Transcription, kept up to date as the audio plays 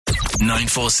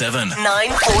947.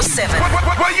 947.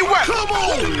 Where you at? Come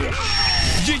on!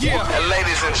 Yeah. And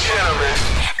ladies and gentlemen,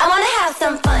 I want to have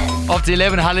some fun. After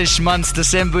 11 hellish months,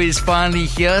 December is finally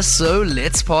here, so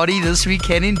let's party this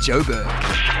weekend in Joburg.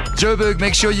 Joburg,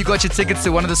 make sure you got your tickets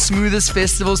to one of the smoothest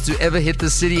festivals to ever hit the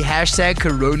city. Hashtag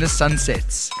Corona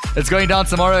Sunsets. It's going down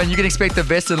tomorrow, and you can expect the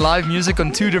best in live music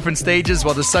on 2 different stages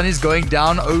while the sun is going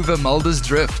down over Mulder's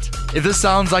Drift. If this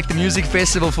sounds like the music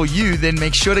festival for you, then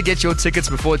make sure to get your tickets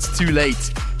before it's too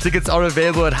late. Tickets are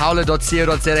available at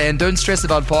howler.co.za, and don't stress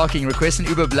about parking. Request an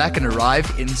Uber Black and arrive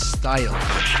in style.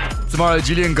 Tomorrow,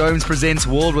 Julian Gomes presents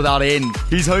World Without End.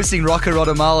 He's hosting Rocker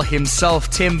Rodomal himself,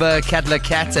 Timber, Cadler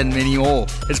Cat, and many more.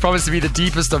 It's promised to be the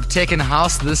deepest of tech and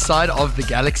house this side of the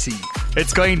galaxy.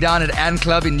 It's going down at Ann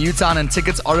Club in Newtown, and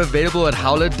tickets are available at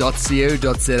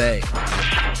howler.co.za.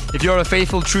 If you're a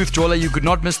faithful truth dweller, you could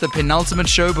not miss the penultimate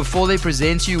show before they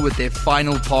present you with their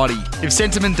final party. If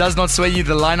sentiment does not sway you,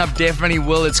 the lineup definitely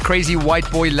will. It's Crazy White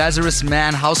Boy, Lazarus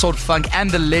Man, Household Funk, and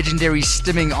the legendary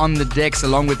Stimming on the decks,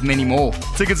 along with many more.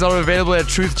 Tickets are available at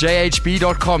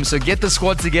truthjhb.com, so get the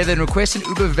squad together and request an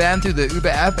Uber van through the Uber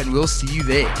app, and we'll see you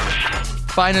there.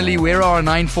 Finally, where are our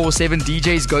 947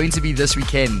 DJs going to be this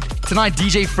weekend? Tonight,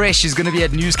 DJ Fresh is going to be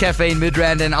at News Cafe in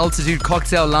Midrand and Altitude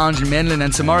Cocktail Lounge in Menlyn,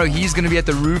 and tomorrow he's going to be at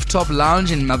the Rooftop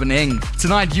Lounge in Mabaneng.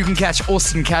 Tonight, you can catch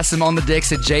Austin Kasim on the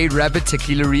decks at J Rabbit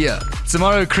Tequileria.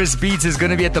 Tomorrow, Chris Beats is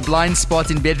going to be at the Blind Spot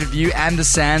in Bedfordview and the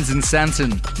Sands in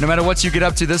Sandton. No matter what you get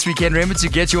up to this weekend, remember to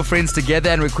get your friends together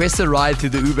and request a ride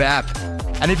through the Uber app.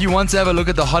 And if you want to have a look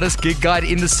at the hottest gig guide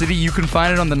in the city, you can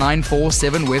find it on the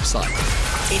 947 website.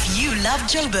 If you love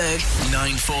Joburg,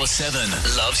 947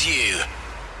 loves you.